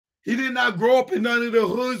He did not grow up in none of the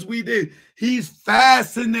hoods we did. He's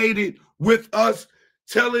fascinated with us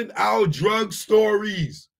telling our drug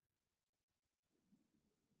stories.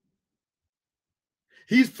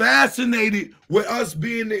 He's fascinated with us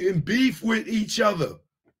being in beef with each other,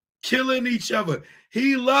 killing each other.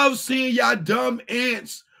 He loves seeing y'all dumb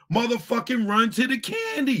ants motherfucking run to the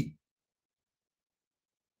candy.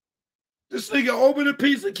 This nigga open a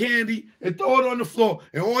piece of candy and throw it on the floor,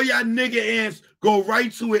 and all y'all nigga ants go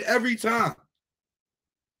right to it every time.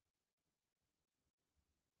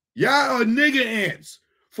 Y'all are nigga ants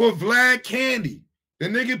for Vlad candy. The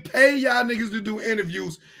nigga pay y'all niggas to do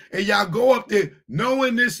interviews, and y'all go up there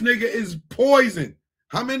knowing this nigga is poison.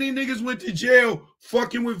 How many niggas went to jail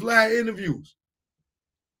fucking with Vlad interviews?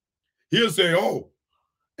 He'll say, oh,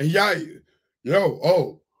 and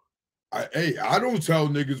y'all, I don't tell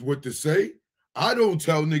niggas what to say. I don't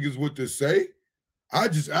tell niggas what to say. I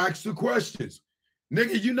just ask the questions.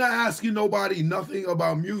 Nigga, you're not asking nobody nothing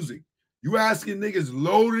about music. You asking niggas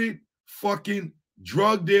loaded fucking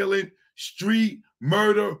drug dealing, street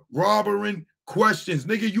murder, robbering questions.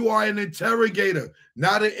 Nigga, you are an interrogator,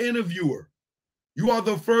 not an interviewer. You are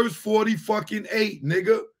the first 40 fucking 8,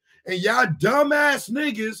 nigga. And y'all dumbass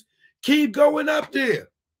niggas keep going up there.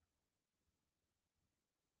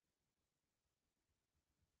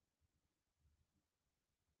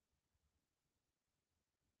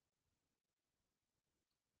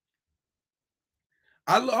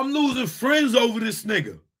 I'm losing friends over this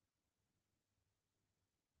nigga.